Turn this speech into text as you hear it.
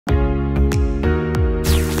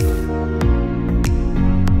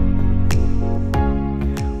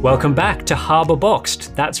Welcome back to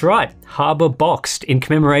Unboxed. That's right, Unboxed, in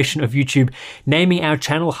commemoration of YouTube naming our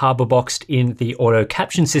channel Unboxed in the auto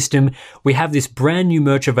caption system. We have this brand new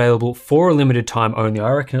merch available for a limited time only. I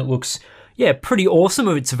reckon it looks, pretty awesome.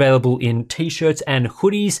 It's available in t-shirts and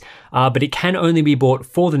hoodies, but it can only be bought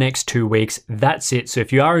for the next 2 weeks. That's it. So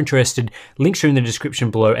if you are interested, links are in the description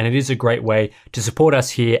below, and it is a great way to support us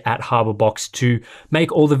here at Unboxed to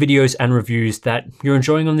make all the videos and reviews that you're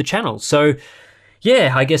enjoying on the channel. So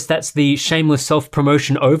yeah, I guess that's the shameless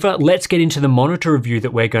self-promotion over. Let's get into the monitor review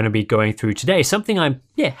that we're going to be going through today. Something I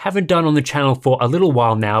haven't done on the channel for a little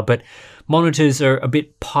while now, but monitors are a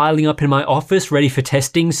bit piling up in my office ready for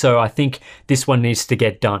testing, so I think this one needs to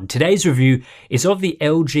get done. Today's review is of the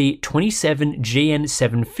LG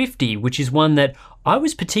 27GN750, which is one that I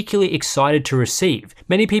was particularly excited to receive.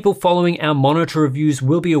 Many people following our monitor reviews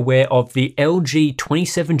will be aware of the LG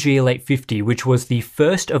 27GL850, which was the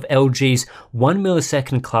first of LG's 1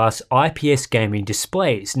 millisecond class IPS gaming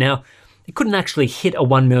displays. Now, it couldn't actually hit a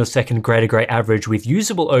 1 millisecond gray to gray average with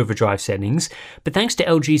usable overdrive settings, but thanks to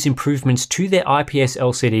LG's improvements to their IPS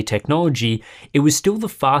LCD technology, it was still the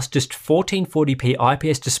fastest 1440p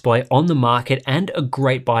IPS display on the market and a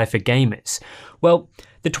great buy for gamers. Well,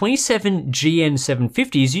 the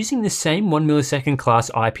 27GN750 is using the same 1 millisecond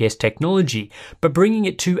class IPS technology, but bringing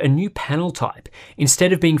it to a new panel type.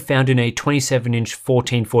 Instead of being found in a 27-inch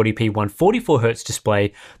 1440p 144Hz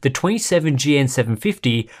display, the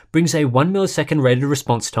 27GN750 brings a 1 millisecond rated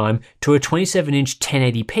response time to a 27-inch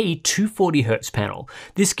 1080p 240Hz panel.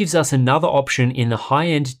 This gives us another option in the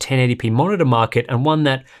high-end 1080p monitor market, and one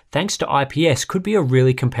that, thanks to IPS, could be a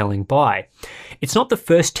really compelling buy. It's not the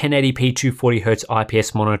first 1080p 240Hz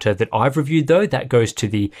IPS monitor that I've reviewed though. That goes to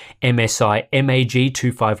the MSI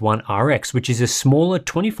MAG251RX, which is a smaller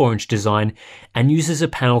 24-inch design and uses a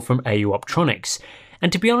panel from AU Optronics.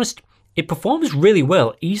 And to be honest, it performs really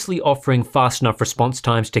well, easily offering fast enough response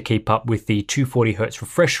times to keep up with the 240Hz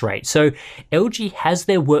refresh rate. So LG has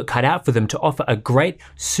their work cut out for them to offer a great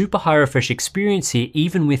super high refresh experience here,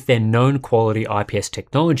 even with their known quality IPS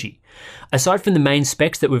technology. Aside from the main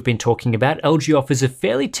specs that we've been talking about, LG offers a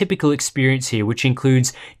fairly typical experience here, which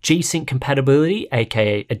includes G-Sync compatibility,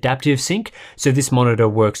 aka adaptive sync, so this monitor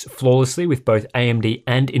works flawlessly with both AMD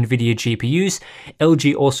and NVIDIA GPUs.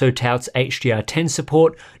 LG also touts HDR10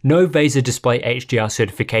 support, no VESA display HDR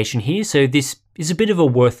certification here, so this is a bit of a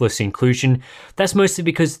worthless inclusion. That's mostly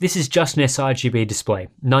because this is just an sRGB display,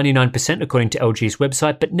 99% according to LG's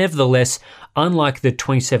website, but nevertheless, unlike the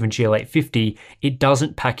 27GL850, it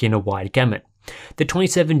doesn't pack in a wide gamut. The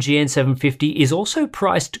 27GN750 is also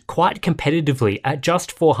priced quite competitively at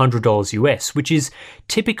just $400 US, which is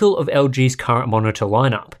typical of LG's current monitor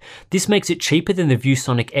lineup. This makes it cheaper than the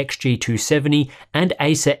ViewSonic XG270 and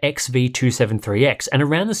Acer XV273X, and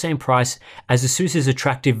around the same price as ASUS's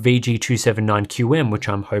attractive VG279QM, which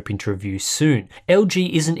I'm hoping to review soon.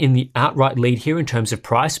 LG isn't in the outright lead here in terms of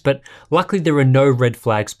price, but luckily there are no red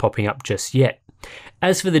flags popping up just yet.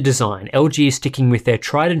 As for the design, LG is sticking with their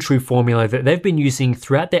tried and true formula that they've been using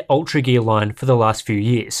throughout their Ultra Gear line for the last few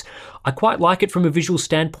years. I quite like it from a visual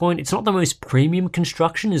standpoint. It's not the most premium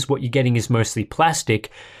construction, as what you're getting is mostly plastic,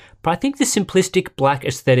 but I think the simplistic black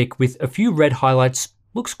aesthetic with a few red highlights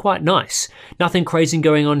looks quite nice. Nothing crazy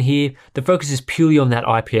going on here. The focus is purely on that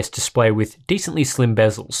IPS display with decently slim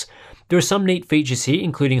bezels. There are some neat features here,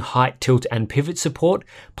 including height, tilt, and pivot support,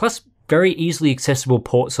 plus very easily accessible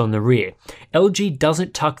ports on the rear. LG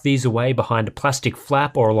doesn't tuck these away behind a plastic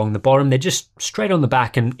flap or along the bottom, they're just straight on the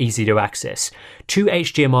back and easy to access. 2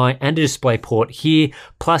 HDMI and a display port here,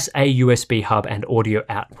 plus a USB hub and audio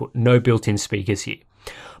output, no built-in speakers here.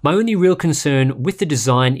 My only real concern with the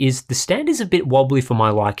design is the stand is a bit wobbly for my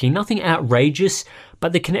liking, nothing outrageous,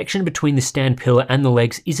 but the connection between the stand pillar and the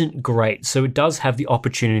legs isn't great, so it does have the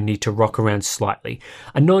opportunity to rock around slightly.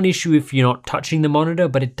 A non-issue if you're not touching the monitor,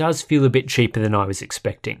 but it does feel a bit cheaper than I was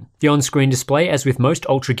expecting. The on-screen display, as with most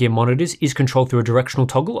Ultra Gear monitors, is controlled through a directional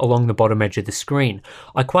toggle along the bottom edge of the screen.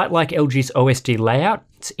 I quite like LG's OSD layout.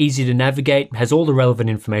 It's easy to navigate, has all the relevant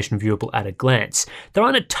information viewable at a glance. There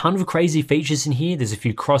aren't a ton of crazy features in here, there's a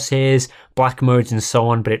few crosshairs, black modes and so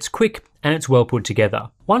on, but it's quick and it's well put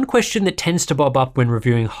together. One question that tends to bob up when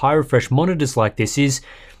reviewing high refresh monitors like this is,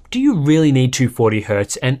 do you really need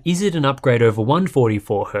 240Hz, and is it an upgrade over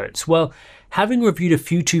 144Hz? Well, having reviewed a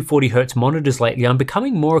few 240Hz monitors lately, I'm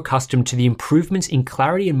becoming more accustomed to the improvements in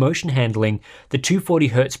clarity and motion handling that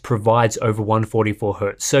 240Hz provides over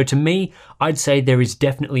 144Hz. So to me, I'd say there is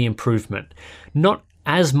definitely improvement. Not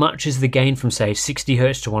as much as the gain from say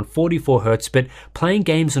 60Hz to 144Hz, but playing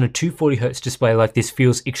games on a 240Hz display like this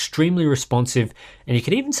feels extremely responsive, and you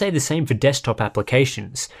could even say the same for desktop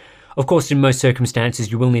applications. Of course, in most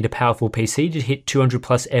circumstances, you will need a powerful PC to hit 200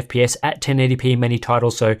 plus FPS at 1080p in many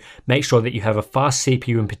titles, so make sure that you have a fast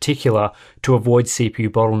CPU in particular to avoid CPU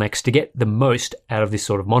bottlenecks to get the most out of this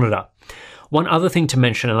sort of monitor. One other thing to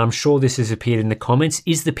mention, and I'm sure this has appeared in the comments,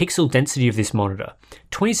 is the pixel density of this monitor.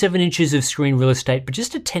 27 inches of screen real estate, but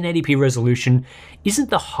just a 1080p resolution isn't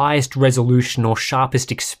the highest resolution or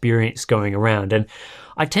sharpest experience going around, and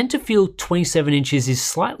I tend to feel 27 inches is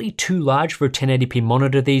slightly too large for a 1080p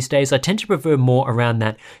monitor these days. I tend to prefer more around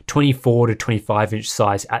that 24 to 25 inch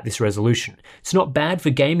size at this resolution. It's not bad for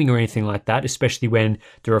gaming or anything like that, especially when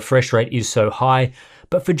the refresh rate is so high,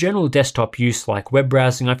 but for general desktop use like web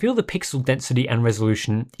browsing, I feel the pixel density and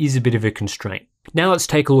resolution is a bit of a constraint. Now let's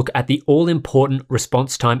take a look at the all-important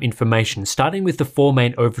response time information, starting with the 4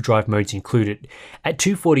 main overdrive modes included. At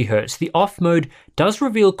 240Hz, the off mode does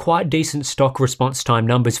reveal quite decent stock response time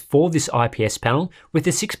numbers for this IPS panel with a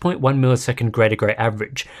 6.1 millisecond gray to gray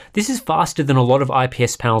average. This is faster than a lot of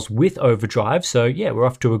IPS panels with overdrive, so yeah, we're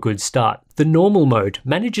off to a good start. The normal mode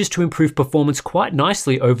manages to improve performance quite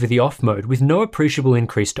nicely over the off mode with no appreciable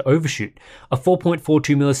increase to overshoot. A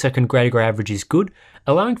 4.42 millisecond gray to gray average is good,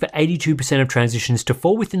 allowing for 82% of transitions to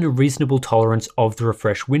fall within a reasonable tolerance of the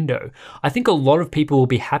refresh window. I think a lot of people will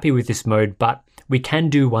be happy with this mode, but we can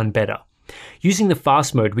do one better. Using the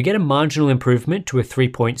fast mode, we get a marginal improvement to a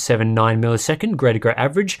 3.79 millisecond gray to gray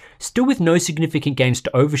average, still with no significant gains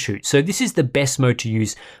to overshoot, so this is the best mode to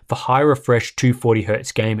use for high refresh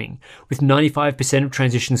 240Hz gaming. With 95% of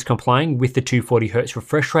transitions complying with the 240Hz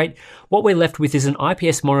refresh rate, what we're left with is an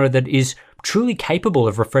IPS monitor that is truly capable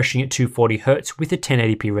of refreshing at 240Hz with a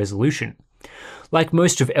 1080p resolution. Like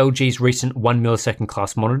most of LG's recent 1 millisecond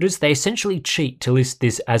class monitors, they essentially cheat to list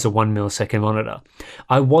this as a 1 millisecond monitor.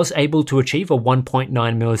 I was able to achieve a 1.9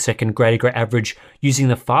 millisecond gray to gray average using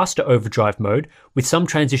the faster overdrive mode, with some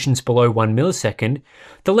transitions below 1 millisecond.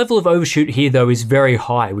 The level of overshoot here though is very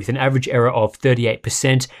high, with an average error of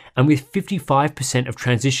 38% and with 55% of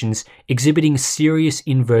transitions exhibiting serious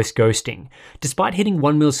inverse ghosting. Despite hitting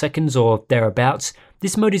 1 milliseconds or thereabouts,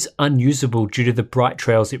 this mode is unusable due to the bright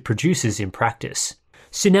trails it produces in practice.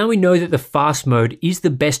 So now we know that the fast mode is the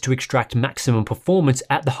best to extract maximum performance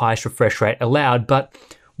at the highest refresh rate allowed, but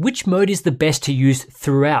which mode is the best to use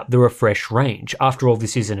throughout the refresh range? After all,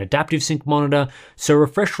 this is an adaptive sync monitor, so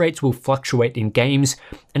refresh rates will fluctuate in games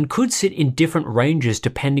and could sit in different ranges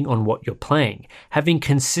depending on what you're playing. Having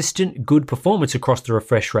consistent good performance across the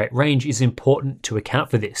refresh rate range is important to account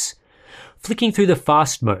for this. Flicking through the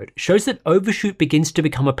fast mode shows that overshoot begins to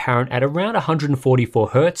become apparent at around 144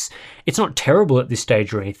 Hz. It's not terrible at this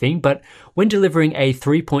stage or anything, but when delivering a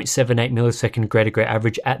 3.78 millisecond gray to gray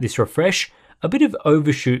average at this refresh, a bit of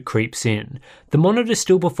overshoot creeps in. The monitor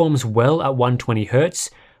still performs well at 120 Hz,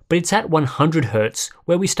 but it's at 100 Hz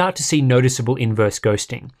where we start to see noticeable inverse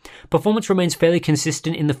ghosting. Performance remains fairly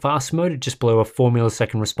consistent in the fast mode at just below a 4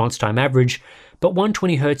 millisecond response time average, but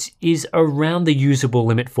 120 Hz is around the usable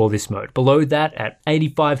limit for this mode. Below that, at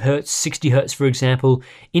 85 Hz, 60 Hz for example,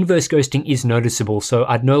 inverse ghosting is noticeable, so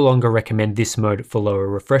I'd no longer recommend this mode for lower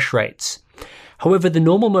refresh rates. However, the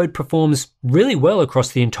normal mode performs really well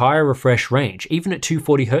across the entire refresh range. Even at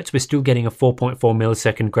 240 Hz, we're still getting a 4.4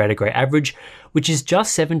 millisecond gray to gray average, which is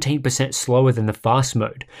just 17% slower than the fast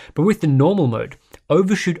mode. But with the normal mode,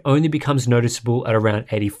 overshoot only becomes noticeable at around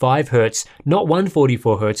 85 Hz, not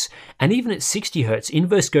 144 Hz, and even at 60 Hz,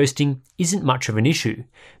 inverse ghosting isn't much of an issue.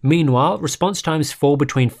 Meanwhile, response times fall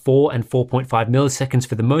between 4 and 4.5 milliseconds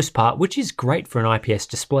for the most part, which is great for an IPS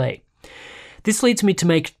display. This leads me to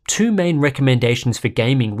make two main recommendations for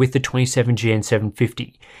gaming with the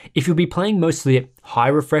 27GN750. If you'll be playing mostly at high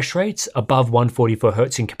refresh rates, above 144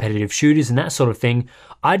 Hz in competitive shooters and that sort of thing,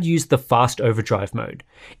 I'd use the fast overdrive mode.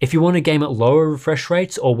 If you want to game at lower refresh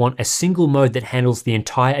rates or want a single mode that handles the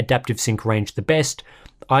entire adaptive sync range the best,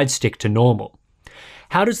 I'd stick to normal.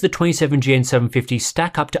 How does the 27GN750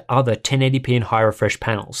 stack up to other 1080p and high refresh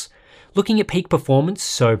panels? Looking at peak performance,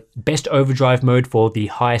 so best overdrive mode for the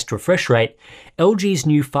highest refresh rate, LG's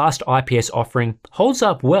new fast IPS offering holds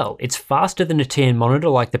up well. It's faster than a TN monitor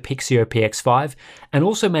like the Pixio PX5 and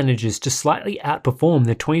also manages to slightly outperform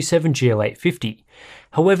the 27GL850.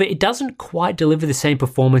 However, it doesn't quite deliver the same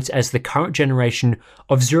performance as the current generation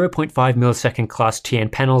of 0.5 millisecond class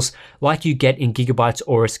TN panels like you get in Gigabyte's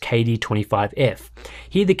Aorus KD25F.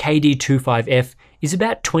 Here the KD25F is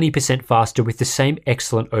about 20% faster with the same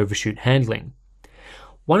excellent overshoot handling.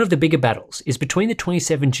 One of the bigger battles is between the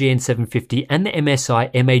 27GN750 and the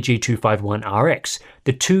MSI MAG251RX,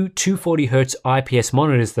 the two 240Hz IPS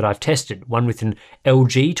monitors that I've tested, one with an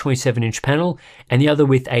LG 27-inch panel and the other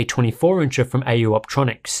with a 24-incher from AU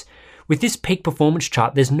Optronics. With this peak performance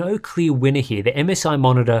chart, there's no clear winner here. The MSI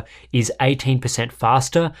monitor is 18%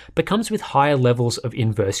 faster, but comes with higher levels of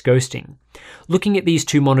inverse ghosting. Looking at these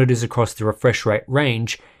two monitors across the refresh rate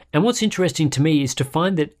range, and what's interesting to me is to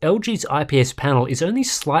find that LG's IPS panel is only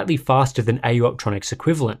slightly faster than AU Optronics'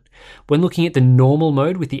 equivalent. When looking at the normal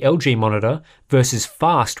mode with the LG monitor versus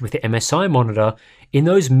fast with the MSI monitor, in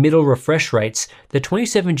those middle refresh rates, the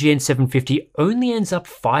 27GN750 only ends up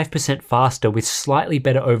 5% faster with slightly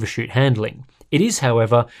better overshoot handling. It is,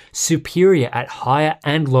 however, superior at higher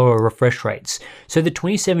and lower refresh rates, so the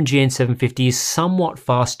 27GN750 is somewhat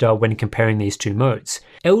faster when comparing these two modes.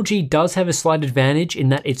 LG does have a slight advantage in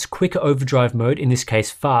that its quicker overdrive mode, in this case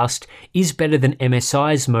fast, is better than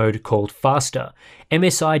MSI's mode called faster.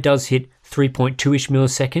 MSI does hit 3.2-ish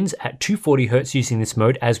milliseconds at 240Hz using this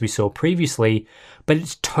mode as we saw previously, but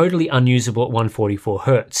it's totally unusable at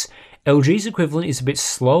 144Hz. LG's equivalent is a bit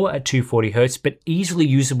slower at 240Hz, but easily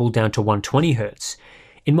usable down to 120Hz.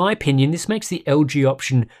 In my opinion, this makes the LG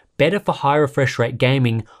option better for high refresh rate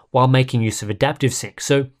gaming while making use of adaptive sync.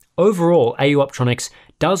 So overall, AU Optronics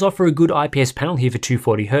does offer a good IPS panel here for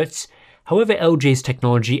 240Hz. However, LG's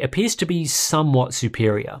technology appears to be somewhat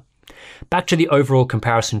superior. Back to the overall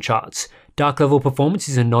comparison charts. Dark level performance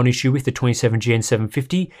is a non-issue with the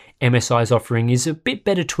 27GN750. MSI's offering is a bit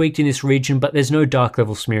better tweaked in this region, but there's no dark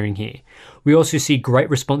level smearing here. We also see great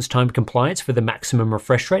response time compliance for the maximum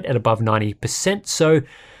refresh rate at above 90%, so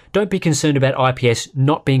don't be concerned about IPS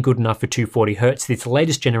not being good enough for 240Hz. This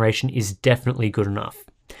latest generation is definitely good enough.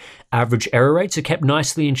 Average error rates are kept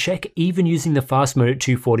nicely in check, even using the fast mode at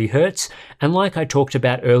 240Hz, and like I talked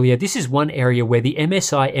about earlier, this is one area where the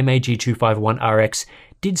MSI MAG251RX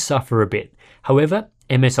did suffer a bit. However,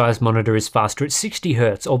 MSI's monitor is faster at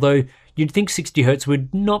 60Hz, although you'd think 60Hz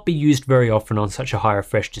would not be used very often on such a high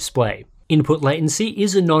refresh display. Input latency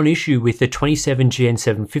is a non-issue with the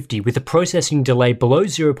 27GN750, with a processing delay below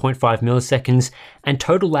 0.5 milliseconds and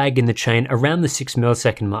total lag in the chain around the 6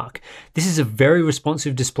 millisecond mark. This is a very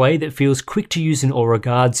responsive display that feels quick to use in all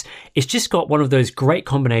regards. It's just got one of those great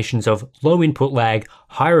combinations of low input lag,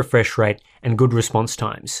 high refresh rate, and good response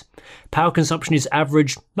times. Power consumption is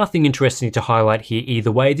average, nothing interesting to highlight here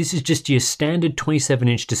either way. This is just your standard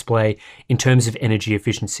 27-inch display in terms of energy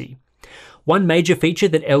efficiency. One major feature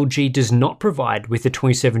that LG does not provide with the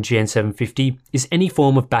 27GN750 is any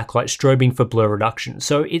form of backlight strobing for blur reduction,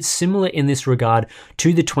 so it's similar in this regard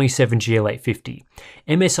to the 27GL850.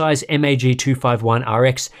 MSI's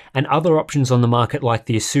MAG251RX and other options on the market like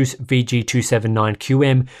the Asus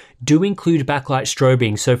VG279QM do include backlight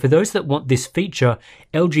strobing, so for those that want this feature,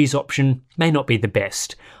 LG's option may not be the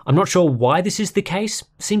best. I'm not sure why this is the case,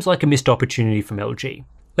 seems like a missed opportunity from LG.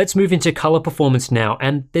 Let's move into color performance now,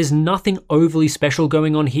 and there's nothing overly special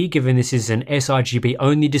going on here given this is an sRGB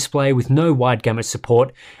only display with no wide gamut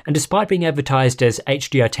support, and despite being advertised as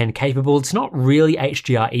HDR10 capable, it's not really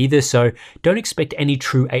HDR either, so don't expect any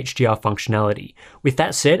true HDR functionality. With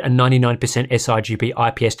that said, a 99%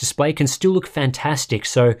 sRGB IPS display can still look fantastic,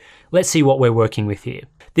 so let's see what we're working with here.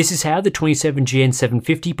 This is how the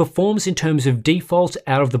 27GN750 performs in terms of default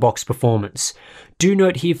out-of-the-box performance. Do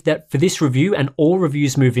note here that for this review and all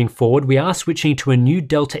reviews moving forward, we are switching to a new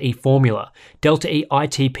Delta E formula, Delta E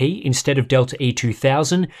ITP instead of Delta E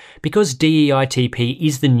 2000, because DE ITP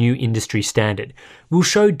is the new industry standard. We'll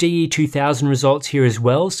show DE 2000 results here as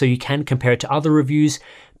well, so you can compare it to other reviews,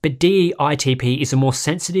 but DE ITP is a more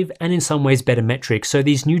sensitive and in some ways better metric, so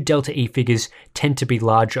these new Delta E figures tend to be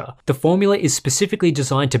larger. The formula is specifically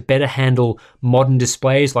designed to better handle modern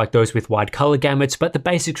displays like those with wide color gamuts, but the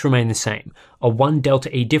basics remain the same. A 1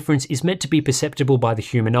 Delta E difference is meant to be perceptible by the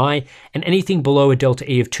human eye, and anything below a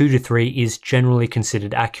Delta E of 2 to 3 is generally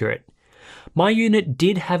considered accurate. My unit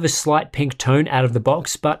did have a slight pink tone out of the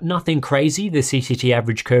box, but nothing crazy. The CCT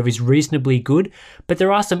average curve is reasonably good, but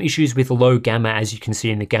there are some issues with low gamma as you can see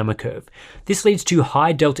in the gamma curve. This leads to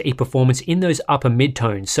high Delta E performance in those upper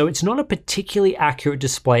mid-tones, so it's not a particularly accurate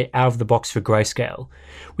display out of the box for grayscale.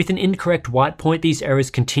 With an incorrect white point, these errors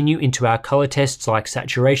continue into our color tests like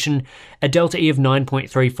saturation. A Delta E of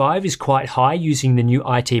 9.35 is quite high using the new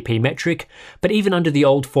ITP metric, but even under the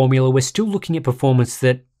old formula, we're still looking at performance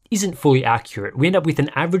that isn't fully accurate. We end up with an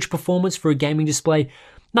average performance for a gaming display.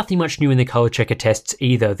 Nothing much new in the color checker tests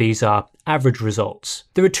either. These are average results.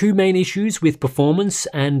 There are two main issues with performance,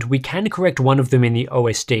 and we can correct one of them in the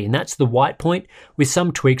OSD, and that's the white point with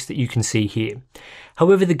some tweaks that you can see here.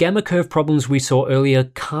 However, the gamma curve problems we saw earlier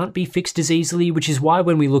can't be fixed as easily, which is why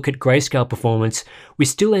when we look at grayscale performance, we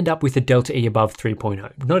still end up with a Delta E above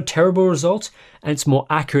 3.0. Not a terrible result, and it's more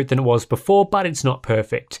accurate than it was before, but it's not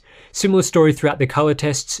perfect. Similar story throughout the color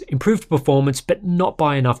tests, improved performance, but not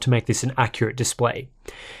by enough to make this an accurate display.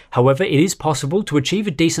 However, it is possible to achieve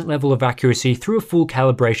a decent level of accuracy through a full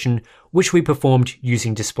calibration, which we performed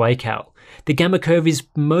using DisplayCal. The gamma curve is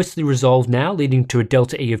mostly resolved now, leading to a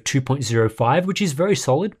delta E of 2.05, which is very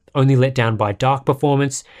solid, only let down by dark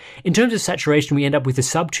performance. In terms of saturation, we end up with a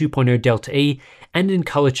sub 2.0 delta E, and in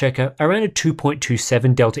color checker, around a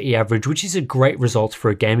 2.27 delta E average, which is a great result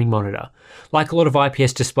for a gaming monitor. Like a lot of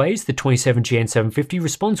IPS displays, the 27GN750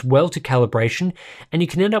 responds well to calibration, and you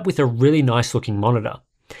can end up with a really nice looking monitor.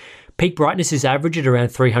 Peak brightness is average at around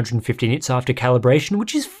 350 nits after calibration,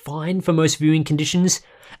 which is fine for most viewing conditions.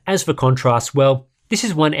 As for contrast, well, this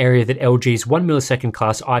is one area that LG's 1 millisecond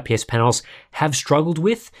class IPS panels have struggled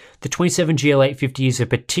with. The 27GL850 is a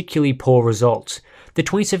particularly poor result. The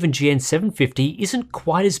 27GN750 isn't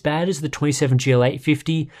quite as bad as the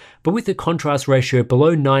 27GL850, but with the contrast ratio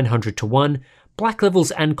below 900 to 1, black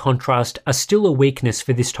levels and contrast are still a weakness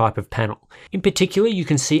for this type of panel. In particular, you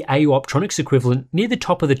can see AU Optronics equivalent near the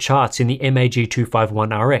top of the charts in the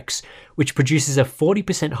MAG251RX, which produces a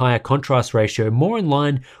 40% higher contrast ratio, more in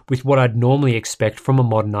line with what I'd normally expect from a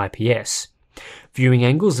modern IPS. Viewing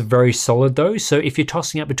angles are very solid though, so if you're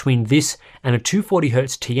tossing up between this and a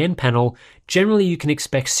 240Hz TN panel, generally you can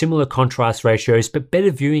expect similar contrast ratios but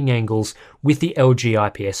better viewing angles with the LG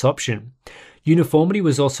IPS option. Uniformity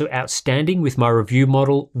was also outstanding with my review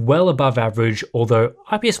model, well above average, although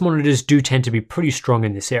IPS monitors do tend to be pretty strong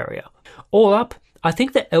in this area. All up, I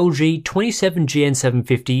think the LG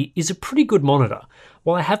 27GN750 is a pretty good monitor.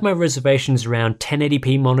 While I have my reservations around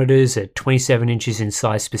 1080p monitors at 27 inches in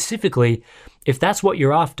size specifically, if that's what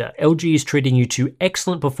you're after, LG is treating you to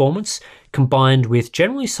excellent performance combined with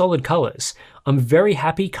generally solid colors. I'm very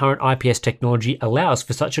happy current IPS technology allows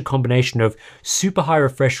for such a combination of super high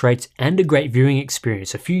refresh rates and a great viewing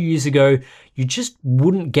experience. A few years ago, you just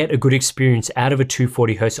wouldn't get a good experience out of a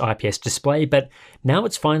 240Hz IPS display, but now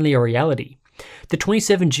it's finally a reality. The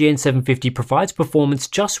 27GN750 provides performance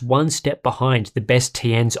just one step behind the best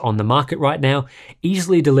TNs on the market right now,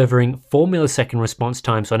 easily delivering 4 millisecond response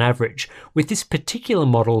times on average, with this particular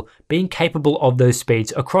model being capable of those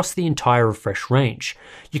speeds across the entire refresh range.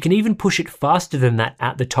 You can even push it faster than that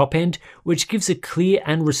at the top end, which gives a clear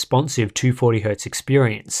and responsive 240Hz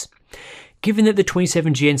experience. Given that the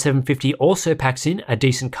 27GN750 also packs in a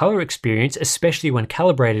decent color experience, especially when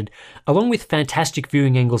calibrated, along with fantastic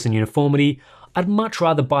viewing angles and uniformity, I'd much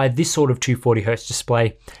rather buy this sort of 240Hz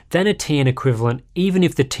display than a TN equivalent, even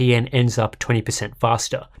if the TN ends up 20%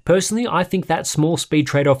 faster. Personally, I think that small speed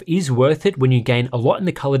trade-off is worth it when you gain a lot in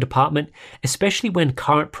the color department, especially when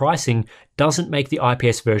current pricing doesn't make the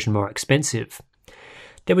IPS version more expensive.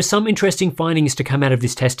 There were some interesting findings to come out of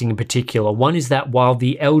this testing in particular. One is that while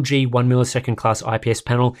the LG 1 millisecond class IPS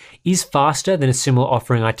panel is faster than a similar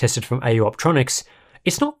offering I tested from AU Optronics,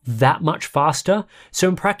 it's not that much faster, so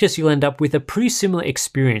in practice you'll end up with a pretty similar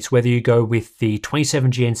experience whether you go with the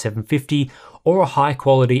 27GN750 or a high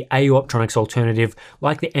quality AU Optronics alternative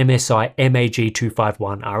like the MSI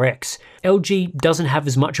MAG251RX. LG doesn't have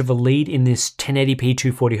as much of a lead in this 1080p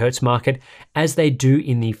 240Hz market as they do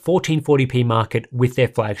in the 1440p market with their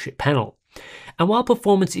flagship panel. And while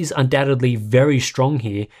performance is undoubtedly very strong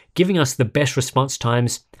here, giving us the best response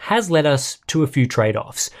times has led us to a few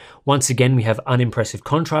trade-offs. Once again, we have unimpressive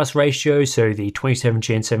contrast ratio, so the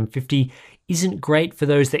 27GN750 isn't great for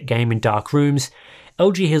those that game in dark rooms.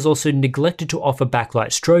 LG has also neglected to offer backlight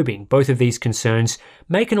strobing. Both of these concerns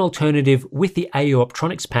make an alternative with the AU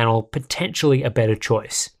Optronics panel potentially a better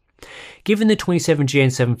choice. Given the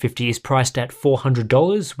 27GN750 is priced at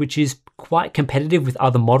 $400, which is quite competitive with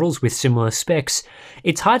other models with similar specs,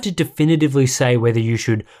 it's hard to definitively say whether you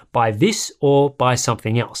should buy this or buy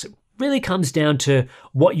something else. It really comes down to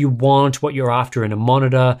what you want, what you're after in a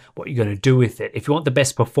monitor, what you're going to do with it. If you want the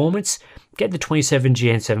best performance, get the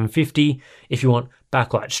 27GN750. If you want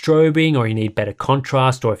backlight strobing, or you need better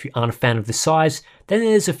contrast, or if you aren't a fan of the size, then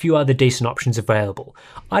there's a few other decent options available.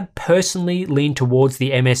 I'd personally lean towards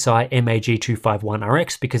the MSI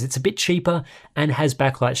MAG251RX because it's a bit cheaper and has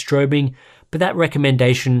backlight strobing, but that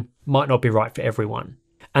recommendation might not be right for everyone.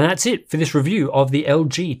 And that's it for this review of the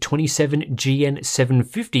LG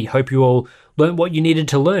 27GN750. Hope you all learned what you needed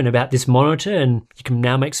to learn about this monitor, and you can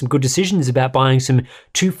now make some good decisions about buying some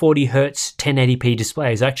 240Hz 1080p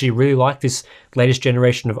displays. I actually really like this latest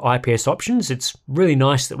generation of IPS options. It's really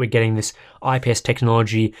nice that we're getting this IPS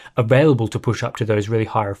technology available to push up to those really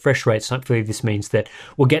high refresh rates. Hopefully this means that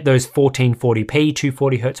we'll get those 1440p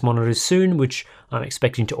 240Hz monitors soon, which I'm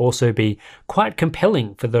expecting to also be quite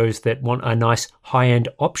compelling for those that want a nice high-end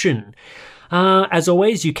option. As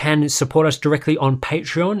always, you can support us directly on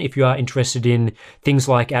Patreon if you are interested in things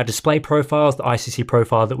like our display profiles. The ICC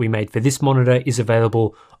profile that we made for this monitor is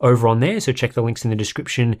available over on there, so check the links in the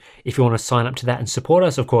description if you want to sign up to that and support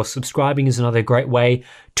us. Of course, subscribing is another great way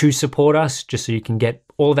to support us, just so you can get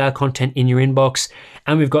all of our content in your inbox.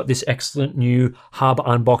 And we've got this excellent new Harbor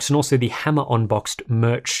Unboxed and also the Hammer Unboxed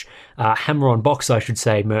merch, Hammer Unboxed, I should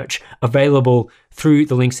say, merch available through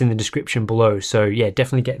the links in the description below. So yeah,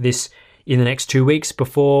 definitely get this in the next 2 weeks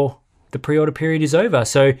before the pre-order period is over.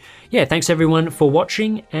 So yeah, thanks everyone for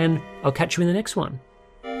watching, and I'll catch you in the next one.